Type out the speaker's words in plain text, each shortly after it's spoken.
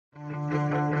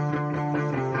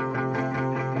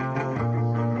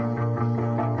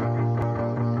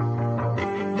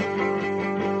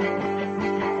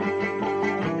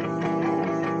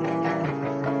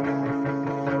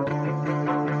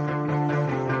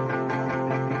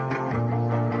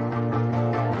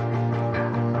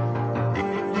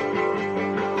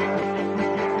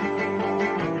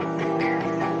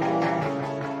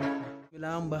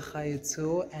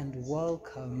Bagaetsho, and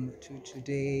welcome to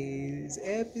today's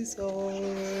episode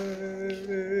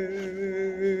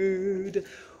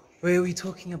where we're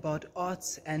talking about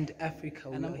Arts and Africa.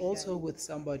 And I'm also with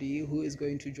somebody who is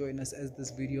going to join us as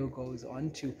this video goes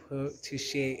on to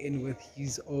share in with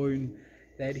his own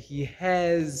that he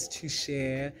has to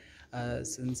share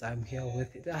since I'm here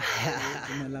with it.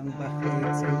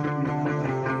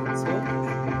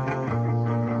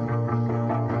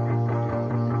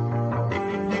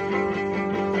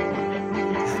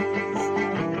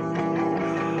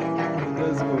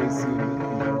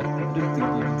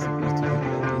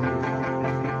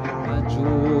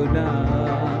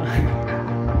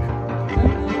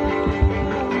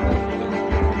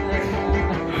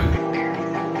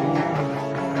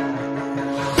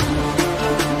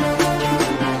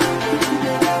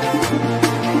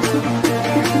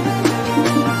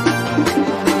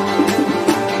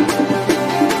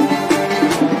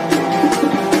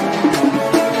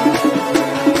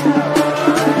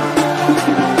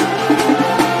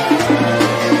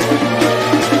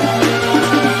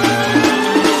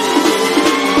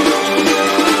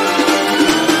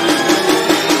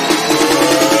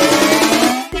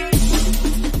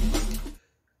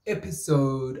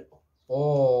 Episode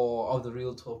 4 of the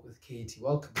Real Talk with KayTee.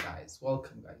 Welcome guys. So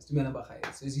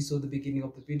as you saw at the beginning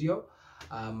of the video,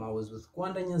 I was with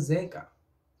Kwanda Nyazeka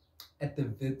at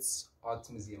the WITS Arts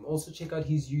Museum. Also check out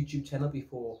his YouTube channel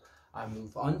before I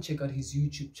move on. Check out his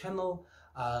YouTube channel.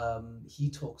 He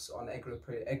talks on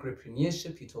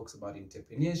agripreneurship, he talks about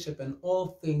entrepreneurship and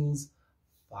all things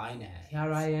finance.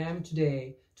 Here I am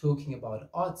today talking about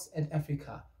Arts and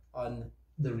Africa on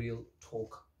the Real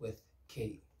Talk with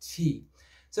KayTee.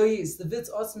 So yes, the WITS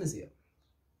Arts Museum.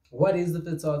 What is the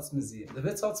WITS Arts Museum? The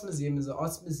WITS Arts Museum is an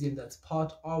arts museum that's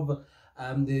part of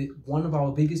one of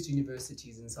our biggest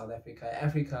universities in South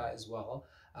Africa as well,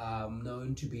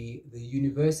 known to be the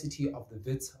University of the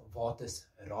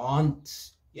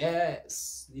Witwatersrand.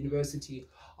 Yes, the University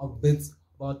of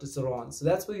Witwatersrand. So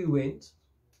that's where we went.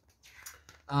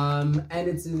 And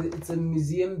it's a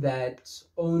museum that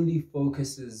only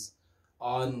focuses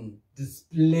on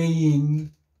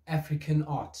displaying African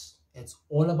art. It's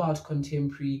all about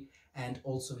contemporary and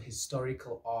also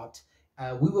historical art.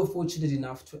 We were fortunate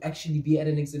enough to actually be at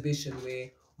an exhibition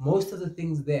where most of the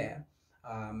things there,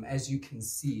 as you can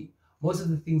see, most of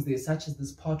the things there, such as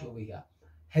this pot over here,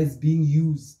 has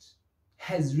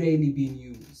really been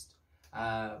used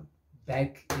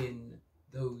back in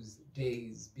those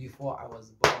days before I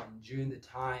was born, during the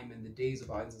time and the days of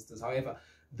our ancestors. However,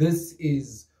 this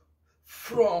is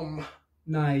from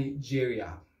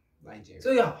Nigeria.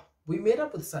 So yeah, we made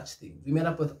up with such things. We made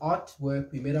up with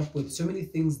artwork. We made up with so many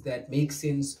things that make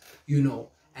sense, you know,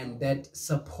 and that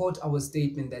support our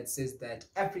statement that says that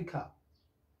Africa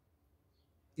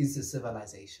is a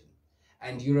civilization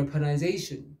and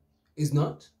Europeanization is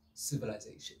not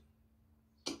civilization.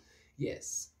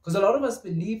 Yes, because a lot of us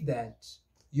believe that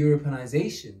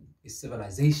Europeanization is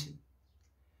civilization,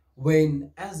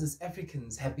 when as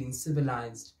Africans have been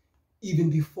civilized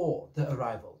even before the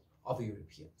arrival of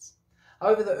Europeans.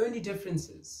 However, the only difference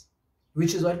is,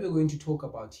 which is what we're going to talk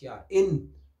about here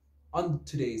on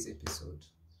today's episode,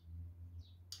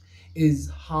 is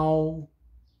how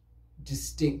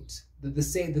distinct the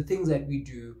things that we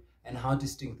do and how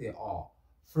distinct they are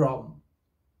from,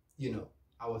 you know,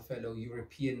 our fellow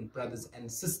European brothers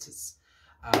and sisters.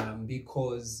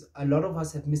 Because a lot of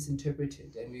us have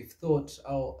misinterpreted and we've thought,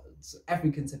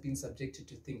 Africans have been subjected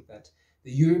to think that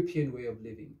the European way of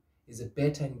living is a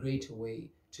better and greater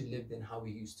way to live than how we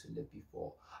used to live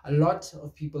before. A lot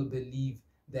of people believe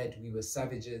that we were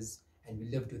savages and we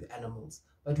lived with animals,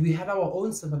 but we had our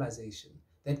own civilization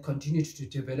that continued to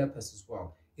develop us as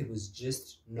well. It was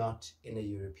just not in a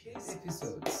European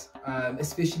episode.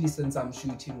 Especially since I'm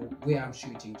shooting where I'm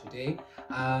shooting today.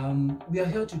 We are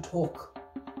here to talk,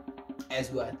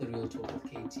 as we're at the Real Talk with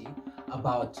KayTee,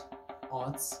 about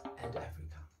Arts and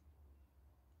Africa,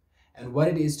 and what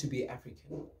it is to be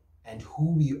African, and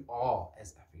who we are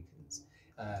as Africans.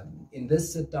 In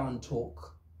this sit-down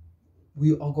talk,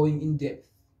 we are going in depth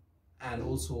and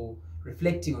also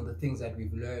reflecting on the things that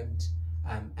we've learned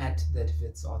at that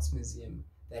WITS Arts Museum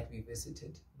that we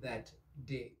visited that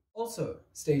day. Also,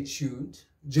 stay tuned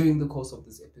during the course of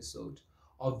this episode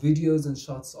of videos and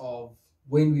shots of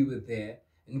when we were there,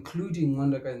 including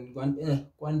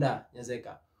Kwanda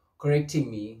Nyazeka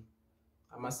correcting me.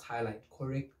 I must highlight,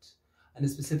 correct, and a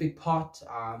specific part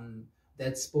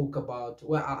that spoke about,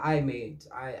 well, I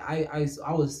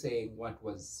was saying what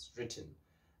was written,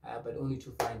 but only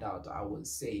to find out I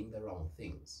was saying the wrong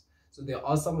things. So there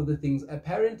are some of the things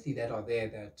apparently that are there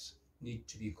that need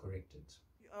to be corrected.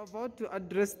 About to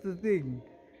address the thing.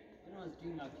 When I was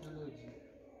doing archaeology,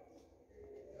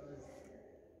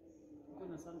 there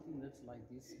was something that's like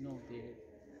this. No, the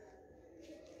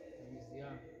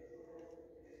museum.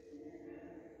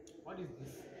 What is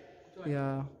this?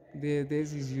 Yeah,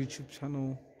 there's his YouTube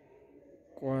channel,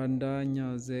 Kwanda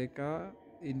Nyazeka,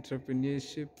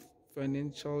 entrepreneurship,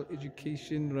 financial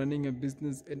education, running a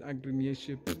business, and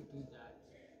agripreneurship. Do that.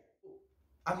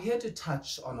 I'm here to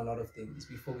touch on a lot of things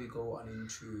before we go on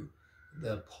into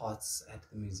the parts at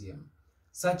the museum,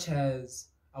 such as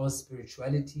our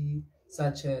spirituality,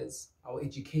 such as our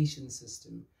education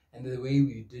system, and the way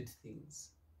we did things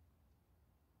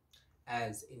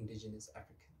as indigenous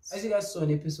Africans. As you guys saw in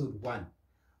episode 1,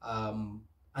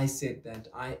 I said that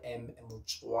I am a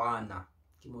Motswana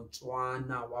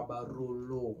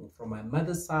Wabarolong from my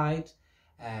mother's side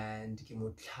and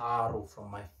Motlharo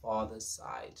from my father's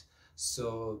side.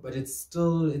 So, but it's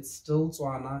still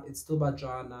Tswana, it's still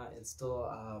Bajana, it's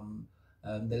still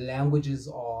the languages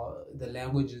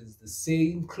the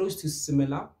same, close to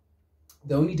similar.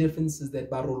 The only difference is that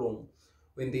Barolong,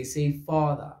 when they say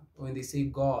father, when they say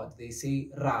God, they say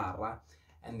Rara,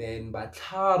 and then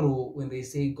Batlharo, when they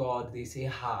say God, they say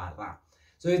Hara.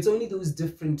 So it's only those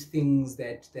different things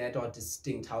that are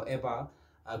distinct. However,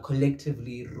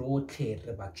 collectively,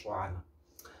 Rotle Batswana.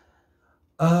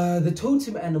 The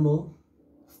totem animal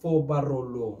for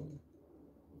Barolong,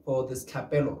 for the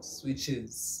Setlhapelos, which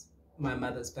is my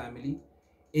mother's family,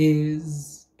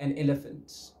 is an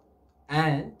elephant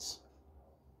and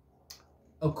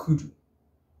a kudu.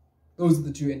 Those are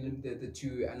the two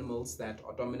animals that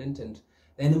are dominant and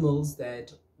the animals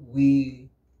that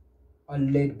we are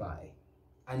led by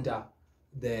under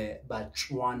the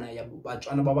Batswana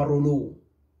Babarolo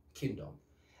kingdom.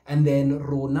 And then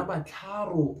Rona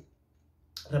Batlharo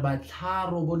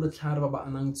Rebatlharo Bolotlharo Baba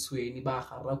Anang Tshweni ba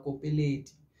gara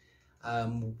kopeledi.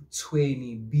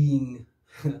 Tshweni being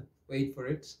wait for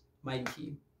it,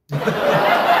 monkey. Yes,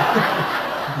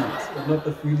 but not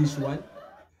the foolish one,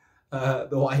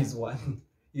 the wise one.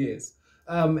 Yes.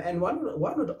 And one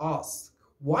would ask,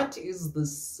 what is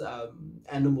this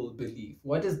animal belief?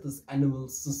 What is this animal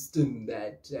system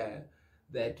that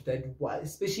why,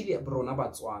 especially at Brona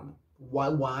Batswana,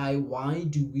 why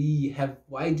do we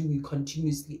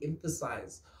continuously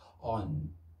emphasize on,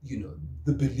 you know,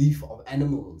 the belief of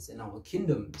animals in our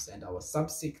kingdoms and our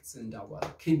subsects and our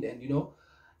kin? And you know,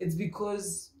 it's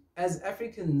because as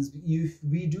Africans,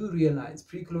 we do realize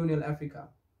pre-colonial Africa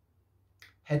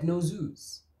had no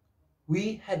zoos.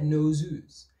 We had no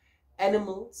zoos.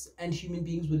 Animals and human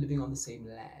beings were living on the same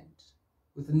land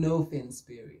with no fence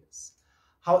barriers.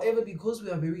 However, because we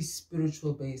are very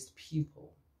spiritual based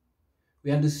people, we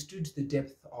understood the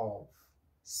depth of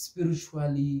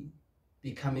spiritually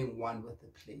becoming one with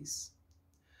the place.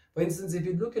 For instance, if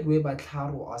you look at where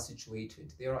Batlharo are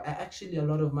situated, there are actually a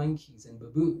lot of monkeys and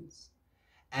baboons.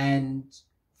 And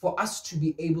for us to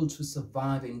be able to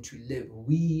survive and to live,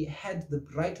 we had the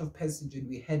rite of passage and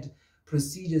we had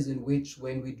procedures in which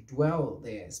when we dwell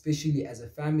there, especially as a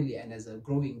family and as a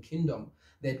growing kingdom,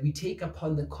 that we take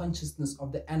upon the consciousness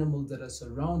of the animals that are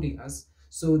surrounding us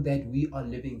so that we are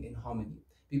living in harmony.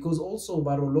 Because also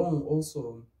Barolong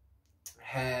also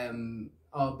are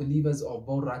believers of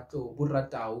Boratlo,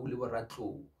 Buratau,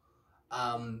 Liwaratlo,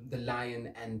 the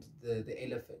lion and the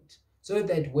elephant. So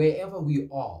that wherever we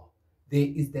are, there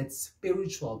is that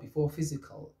spiritual before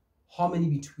physical harmony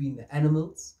between the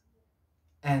animals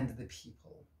and the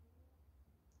people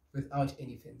without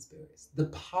any fence barriers. The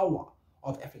power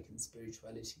of African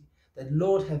spirituality, that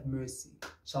Lord have mercy,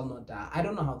 shall not die. I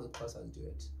don't know how the Xhosas do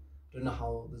it. I don't know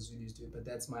how the Zulus do it, but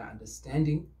that's my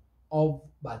understanding of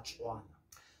Batswana.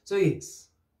 So yes,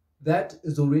 that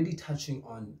is already touching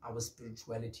on our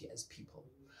spirituality as people.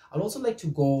 I'd also like to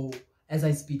go, as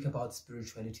I speak about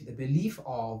spirituality, the belief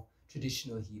of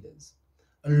traditional healers.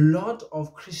 A lot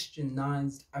of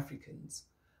Christianized Africans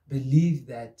believe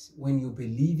that when you're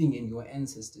believing in your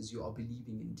ancestors, you are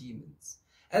believing in demons.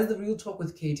 As the Real Talk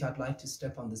with KayTee, I'd like to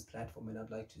step on this platform and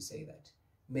I'd like to say that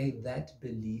may that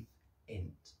belief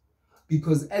end.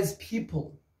 Because as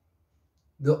people,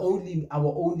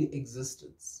 our only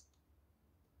existence,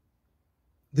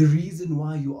 the reason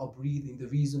why you are breathing, the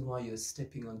reason why you're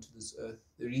stepping onto this earth,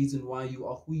 the reason why you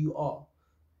are who you are,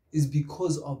 is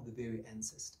because of the very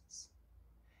ancestors.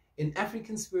 In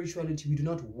African spirituality, we do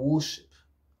not worship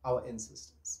our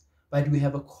ancestors, but we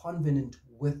have a covenant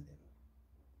with them.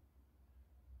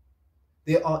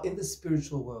 They are in the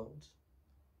spiritual world,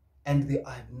 and they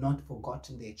have not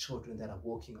forgotten their children that are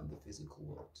walking on the physical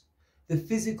world. The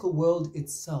physical world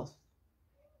itself,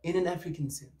 in an African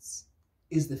sense,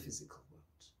 is the physical world.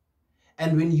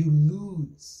 And when you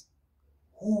lose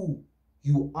who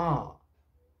you are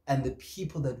and the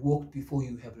people that walked before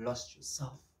you have lost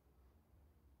yourself.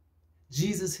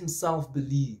 Jesus himself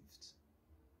believed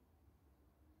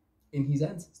in his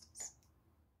ancestors.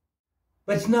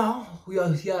 But now we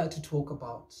are here to talk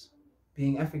about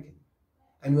being African,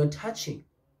 and we're touching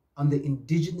on the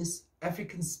indigenous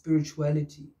African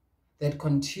spirituality that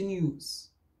continues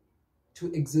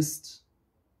to exist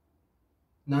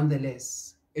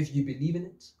nonetheless, if you believe in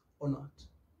it or not.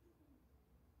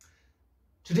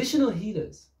 Traditional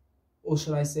healers, or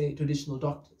shall I say traditional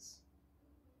doctors,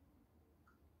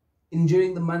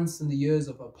 during the months and the years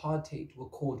of apartheid were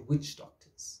called witch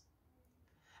doctors.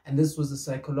 And this was a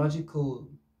psychological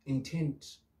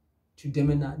intent to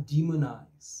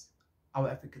demonize our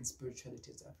African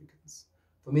spirituality as Africans.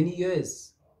 For many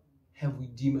years have we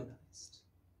demonized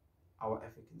our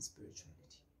African spirituality.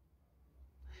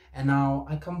 And now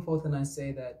I come forth and I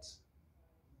say that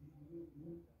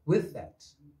with that,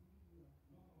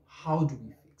 how do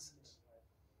we fix it?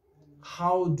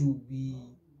 How do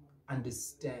we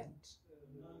understand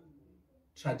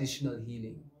traditional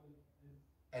healing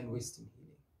and Western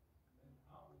healing?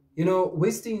 You know,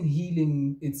 Western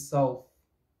healing itself,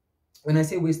 when I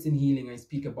say Western healing, I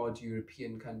speak about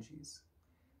European countries,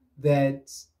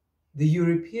 that the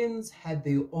Europeans had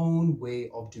their own way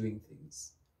of doing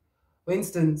things. For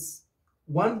instance,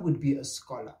 one would be a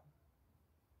scholar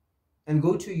and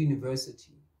go to a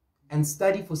university and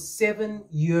study for 7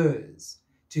 years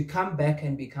to come back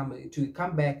and be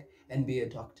a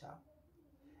doctor.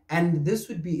 And this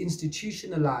would be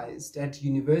institutionalized at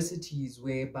universities,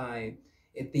 whereby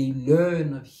they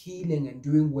learn of healing and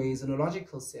doing ways in a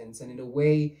logical sense and in a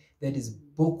way that is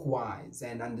book-wise,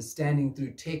 and understanding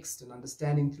through text and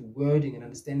understanding through wording and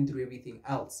understanding through everything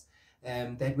else.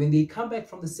 That when they come back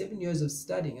from the 7 years of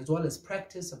studying, as well as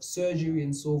practice of surgery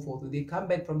and so forth, when they come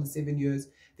back from the 7 years,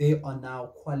 they are now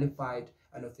qualified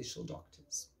and official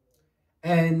doctors.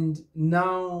 And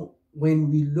now when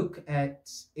we look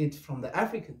at it from the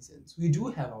African sense, we do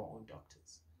have our own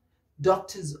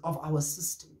doctors of our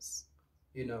systems,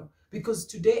 you know, because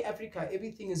today Africa,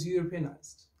 everything is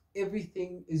Europeanized.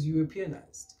 Everything is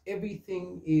Europeanized.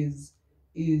 Everything is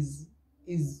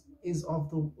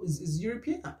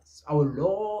Europeanized. Our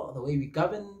law, the way we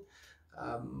govern,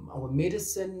 our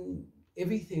medicine,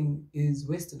 everything is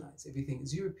Westernized. Everything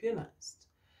is Europeanized.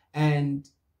 And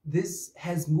this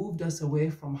has moved us away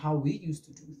from how we used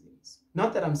to do things.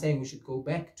 Not that I'm saying we should go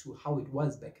back to how it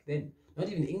was back then. Not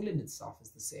even England itself is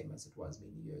the same as it was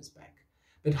many years back.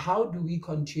 But how do we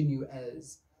continue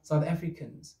as South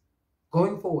Africans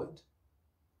going forward,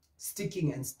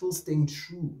 sticking and still staying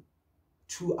true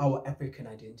to our African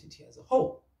identity as a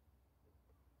whole?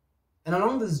 And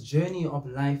along this journey of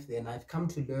life then, I've come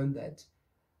to learn that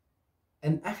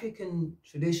an African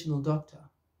traditional doctor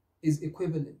is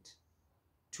equivalent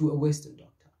to a Western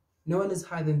doctor. No one is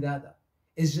higher than the other.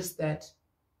 It's just that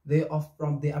they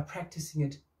are practicing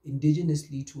it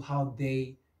indigenously to how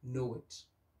they know it.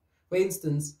 For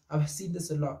instance, I've seen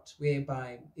this a lot,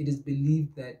 whereby it is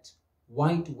believed that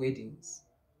white weddings,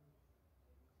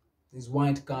 these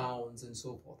white gowns and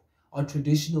so forth, are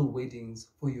traditional weddings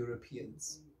for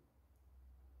Europeans.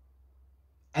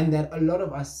 And that a lot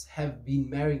of us have been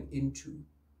marrying into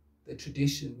the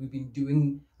tradition. We've been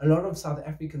doing, a lot of South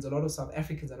Africans, I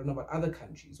don't know about other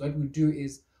countries, what we do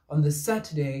is on the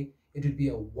Saturday, it would be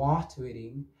a white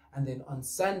wedding, and then on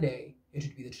Sunday, it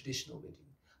would be the traditional wedding.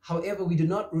 However, we do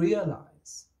not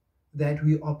realize that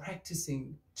we are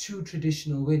practicing 2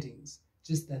 traditional weddings,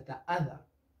 just that the other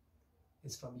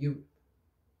is from Europe.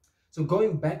 So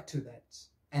going back to that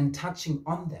and touching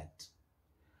on that,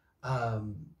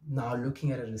 now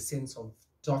looking at it in a sense of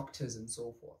doctors and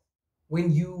so forth.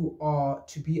 When you are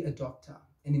to be a doctor,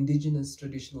 an indigenous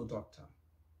traditional doctor,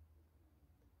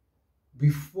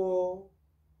 before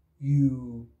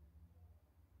you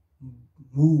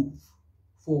move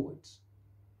forward,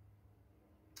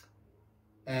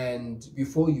 and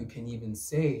before you can even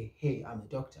say, hey, I'm a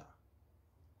doctor,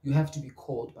 you have to be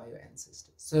called by your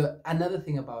ancestors. So another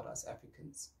thing about us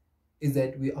Africans is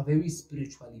that we are very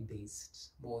spiritually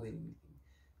based more than anything.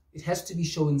 It has to be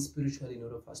shown spiritually in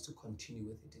order for us to continue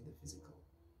with it in the physical.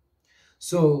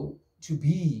 So to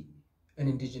be an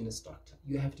indigenous doctor,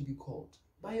 you have to be called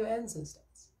by your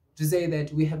ancestors to say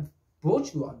that we have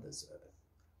brought you on this earth.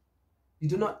 You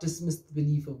do not dismiss the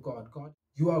belief of God.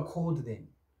 You are called then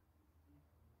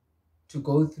to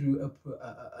go through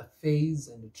a phase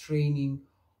and a training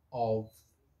of,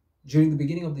 during the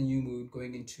beginning of the new moon,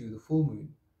 going into the full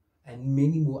moon, and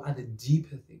many more other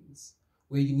deeper things,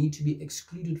 where you need to be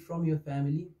excluded from your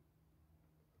family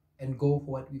and go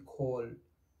for what we call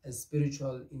a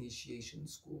spiritual initiation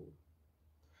school.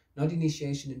 Not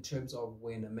initiation in terms of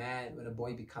when a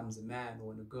boy becomes a man or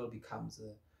when a girl becomes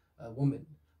a woman,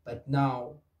 but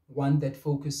now one that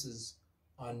focuses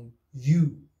on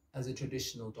you as a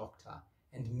traditional doctor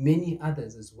and many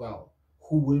others as well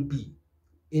who will be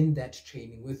in that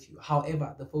training with you.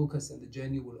 However, the focus and the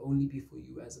journey will only be for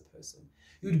you as a person.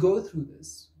 You'd go through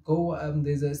this.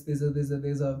 There's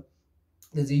a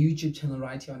YouTube channel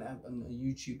right here on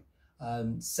YouTube,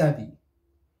 Savvy,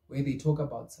 where they talk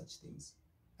about such things.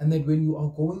 And that when you are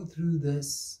going through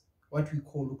this, what we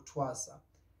call uktwasa,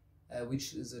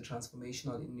 which is a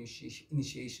transformational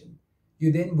initiation,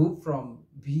 you then move from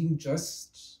being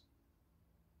just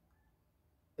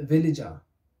a villager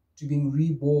to being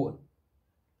reborn.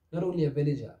 Not only a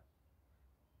villager,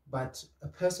 but a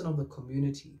person of the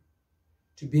community,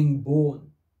 to being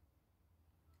born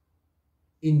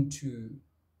into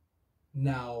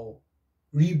now,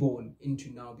 reborn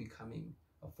into now becoming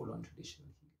a full-on traditional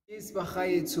healer. Yes,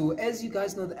 Bagaetsho. As you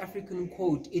guys know, the African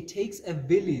quote, it takes a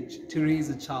village to raise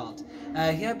a child.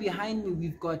 Here behind me,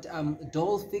 we've got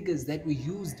doll figures that were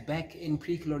used back in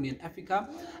pre-colonial Africa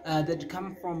that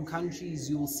come from countries,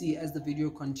 you will see as the video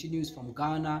continues, from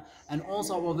Ghana and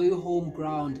also our very home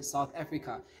ground, South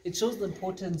Africa. It shows the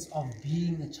importance of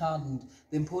being a child and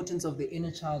the importance of the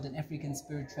inner child and African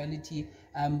spirituality.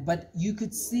 But you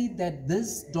could see that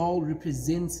this doll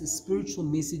represents a spiritual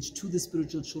message to the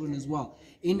spiritual children as well.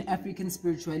 In African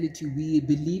spirituality, we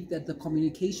believe that the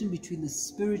communication between the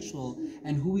spiritual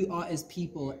and who we are as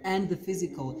people and the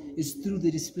physical is through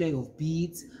the display of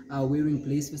beads, wearing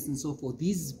bracelets and so forth.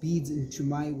 These beads, through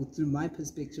my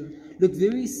perspective, look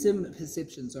very similar to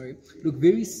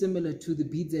the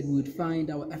beads that we would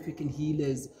find our African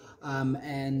healers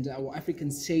and our African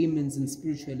shamans and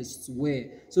spiritualists wear.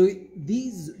 So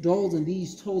these dolls and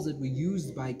these tools that were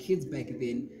used by kids back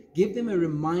then give them a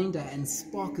reminder and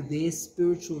spark their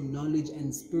spiritual knowledge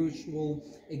and spiritual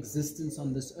existence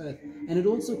on this earth. And it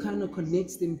also kind of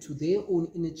connects them to their own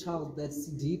inner child that's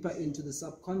deeper into the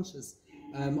subconscious.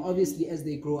 Obviously, as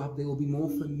they grow up, they will be more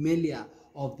familiar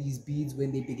of these beads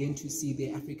when they begin to see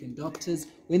their African doctors,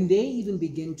 when they even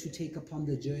begin to take upon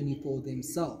the journey for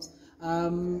themselves.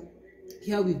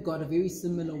 Here we've got a very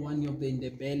similar one of the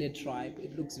Ndebele tribe.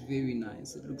 It looks very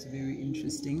nice. It looks very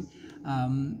interesting.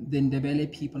 The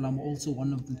Ndebele people are also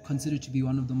considered to be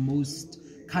one of the most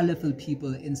colorful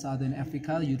people in Southern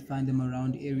Africa. You'd find them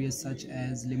around areas such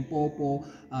as Limpopo.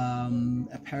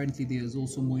 Apparently there's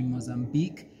also more in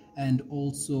Mozambique and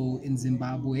also in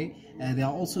Zimbabwe. They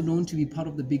are also known to be part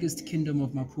of the biggest kingdom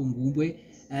of Mapungubwe.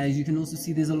 As you can also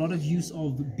see, there's a lot of use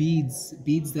of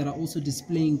beads that are also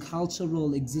displaying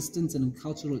cultural existence and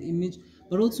cultural image,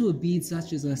 but also a bead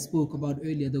such as I spoke about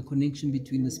earlier, the connection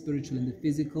between the spiritual and the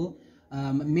physical.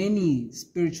 Many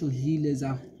spiritual healers,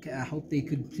 I hope they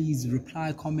could please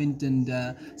reply, comment and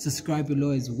subscribe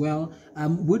below as well,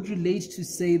 would relate to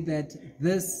say that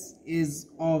this is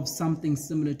of something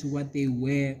similar to what they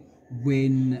wear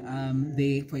when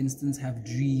they, for instance, have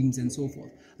dreams and so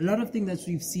forth. A lot of things that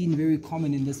we've seen very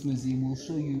common in this museum, we'll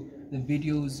show you the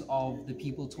videos of the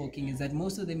people talking, is that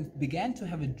most of them began to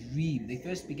have a dream. They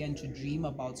first began to dream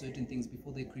about certain things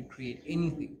before they could create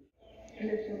anything.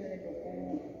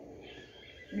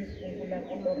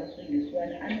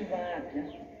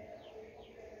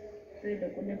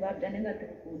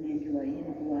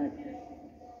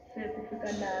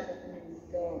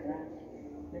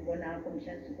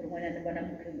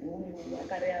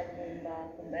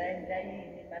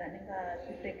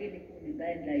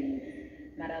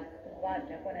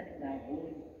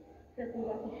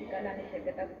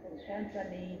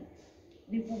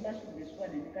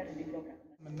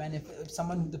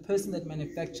 The person that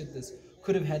manufactured this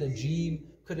could have had a dream,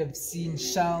 could have seen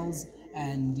shells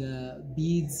and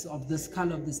beads of this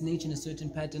color, of this nature, in a certain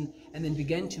pattern, and then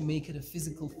began to make it a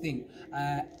physical thing,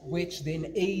 which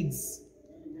then aids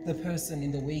the person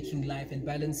in the waking life and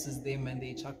balances them and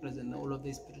their chakras and all of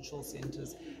their spiritual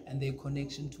centers and their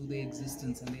connection to their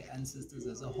existence and their ancestors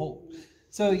as a whole.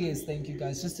 So yes, thank you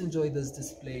guys. Just enjoy this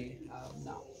display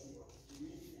now.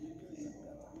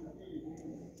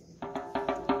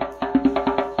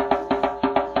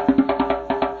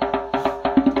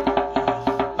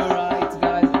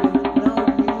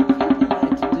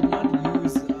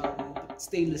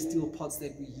 Stainless steel pots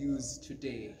that we use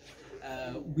today.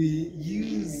 We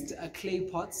used clay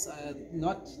pots,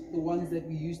 not the ones that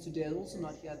we use today, also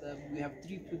not here. We have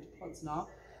 3-foot pots now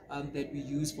that we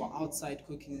use for outside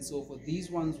cooking and so forth. These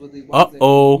ones were the ones that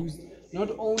we used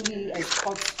not only as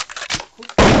pots to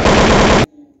cook.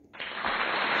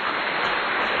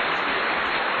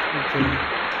 Okay.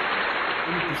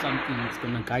 Let me do something, it's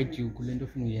gonna guide you.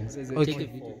 Okay. Take a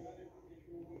video.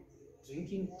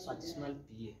 drinking traditional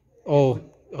beer. Oh,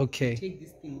 okay. Take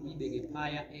this thing, we beg a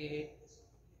fire,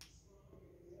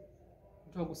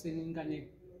 talk saying can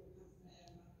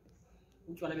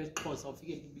utshwala besixhosa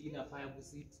ufike ibila phaya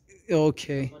kusithi.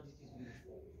 Okay. What it is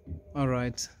with. All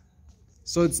right.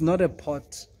 So it's not a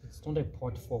pot. It's not a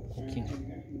pot for cooking.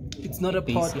 It's not a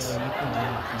pot. Base,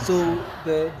 So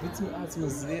the WITS Arts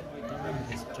Museum.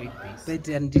 the straight base. But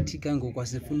andithi kangoku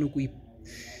asifuna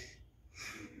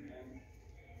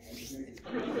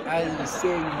I'm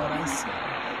saying what I say.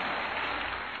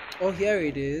 Oh, here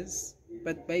it is.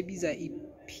 But babies are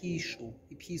ipiso.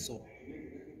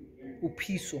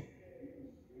 Upiso.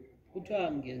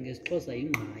 Kuthiwa ngesixhosa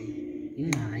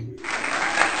ingqayi.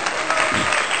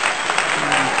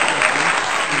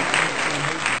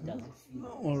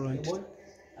 All right.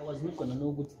 I was not gonna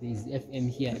know that there is FM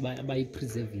here by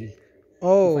preserve.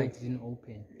 Oh. If I didn't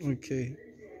open. Okay.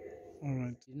 All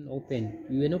right. Didn't open.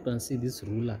 We were not gonna see this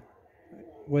ruler.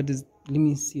 What is? Let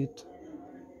me see it.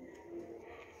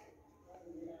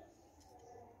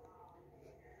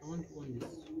 I want to own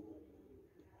this.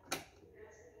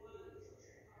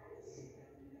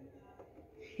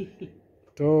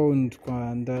 Don't,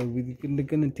 Kwanda. They're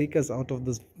gonna take us out of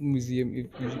this museum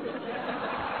if we.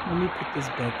 Let me put this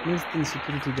back. Most things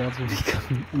security guards will be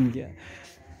coming in here.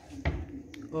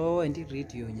 Oh, and the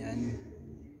radio, Nyani.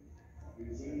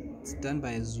 It's done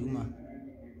by a Zoomer.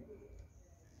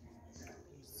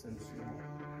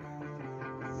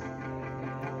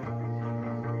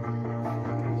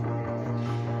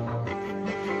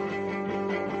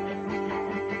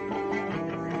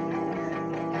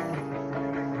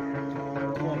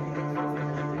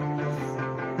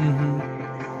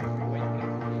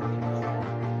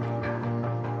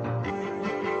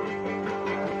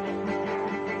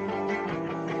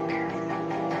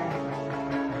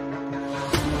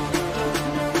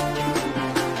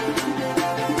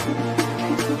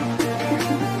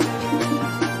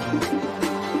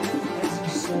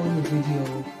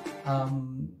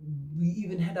 We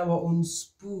even had our own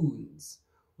spoons.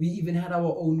 We even had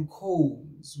our own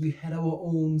combs. We had our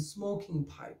own smoking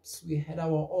pipes. We had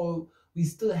our own, we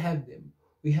still have them.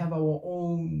 We have our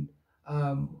own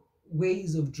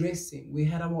ways of dressing. We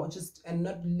had our and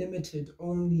not limited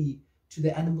only to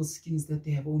the animal skins that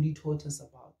they have only taught us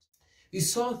about. We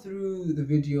saw through the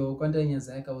video, Kwanda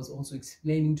Nyazeka was also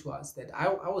explaining to us that I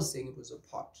was saying it was a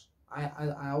pot.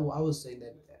 I was saying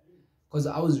that because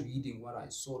I was reading what I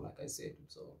saw, like I said.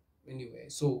 So anyway,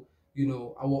 so, you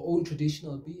know, our own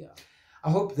traditional beer.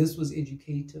 I hope this was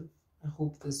educative. I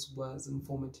hope this was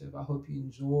informative. I hope you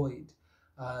enjoyed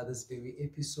this very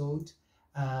episode.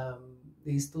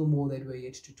 There's still more that we're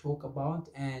yet to talk about,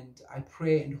 and I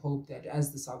pray and hope that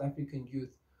as the South African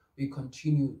youth, we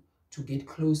continue to get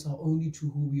closer only to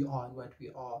who we are and what we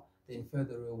are, then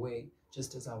further away,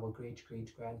 just as our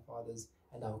great-great-grandfathers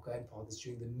and our grandfathers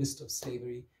during the midst of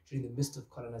slavery, during the midst of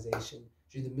colonization,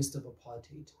 during the midst of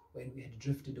apartheid, when we had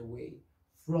drifted away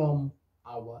from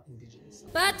our indigenous.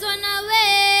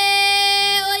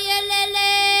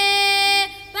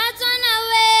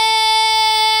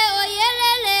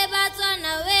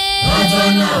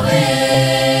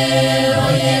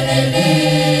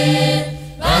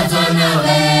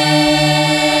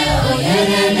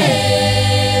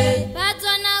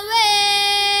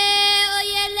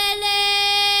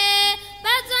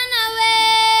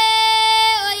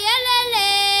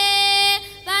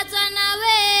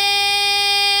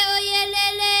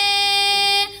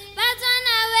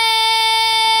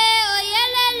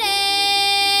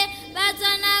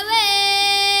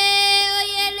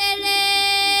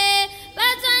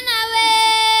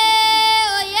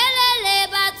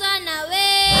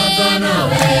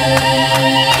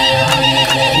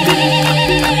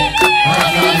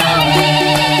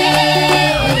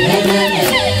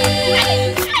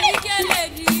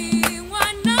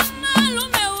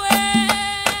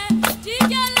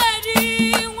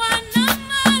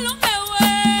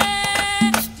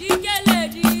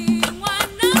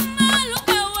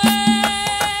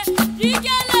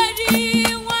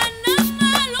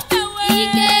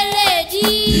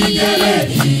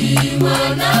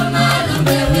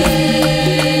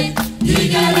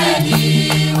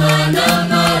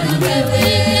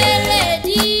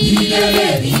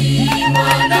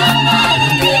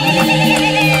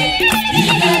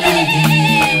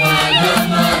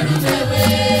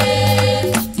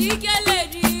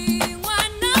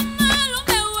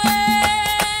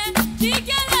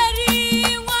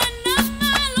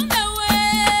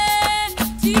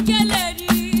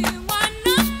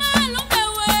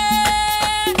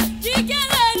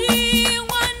 Jikeledi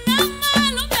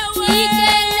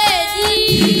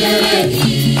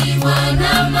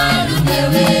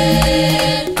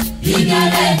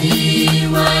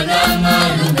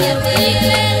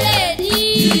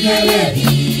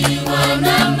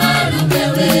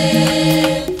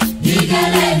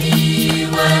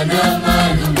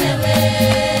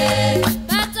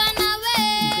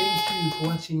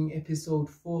Episode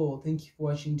 4. Thank you for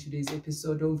watching today's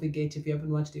episode. Don't forget, if you haven't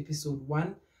watched episode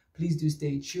 1, please do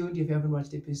stay tuned. If you haven't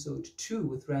watched episode 2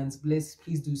 with Rand's Bliss,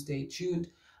 please do stay tuned.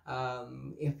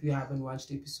 If you haven't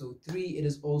watched episode 3, it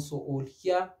is also all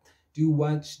here. Do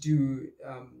watch, do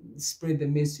spread the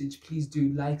message. Please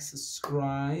do like,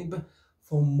 subscribe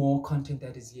for more content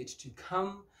that is yet to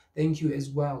come. Thank you as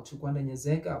well to Kwanda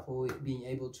Nyazeka for being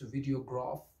able to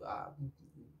videograph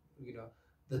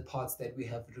the parts that we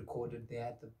have recorded there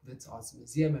at the WITS Arts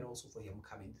Museum, and also for him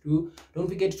coming through. Don't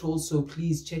forget to also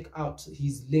please check out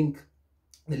his link,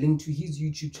 the link to his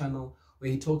YouTube channel, where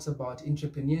he talks about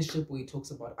entrepreneurship, where he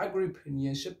talks about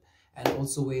agripreneurship, and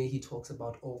also where he talks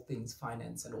about all things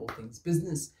finance and all things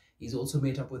business. He's also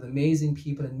met up with amazing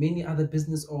people and many other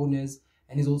business owners,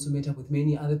 and he's also met up with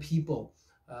many other people,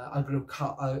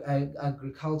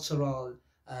 agricultural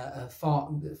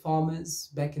farmers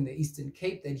back in the Eastern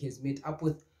Cape that he has met up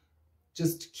with.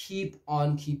 Just keep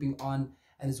on keeping on,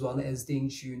 and as well as staying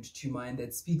tuned to mine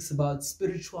that speaks about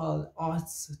spiritual,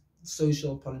 arts,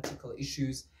 social, political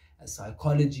issues,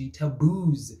 psychology,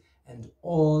 taboos, and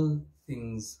all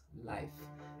things life.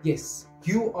 Yes,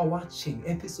 you are watching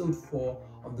episode 4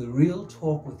 of The Real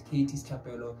Talk with KayTee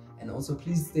Setlhapelo, and also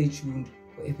please stay tuned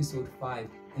for episode 5.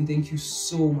 And thank you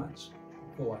so much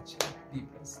for watching. Be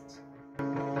blessed.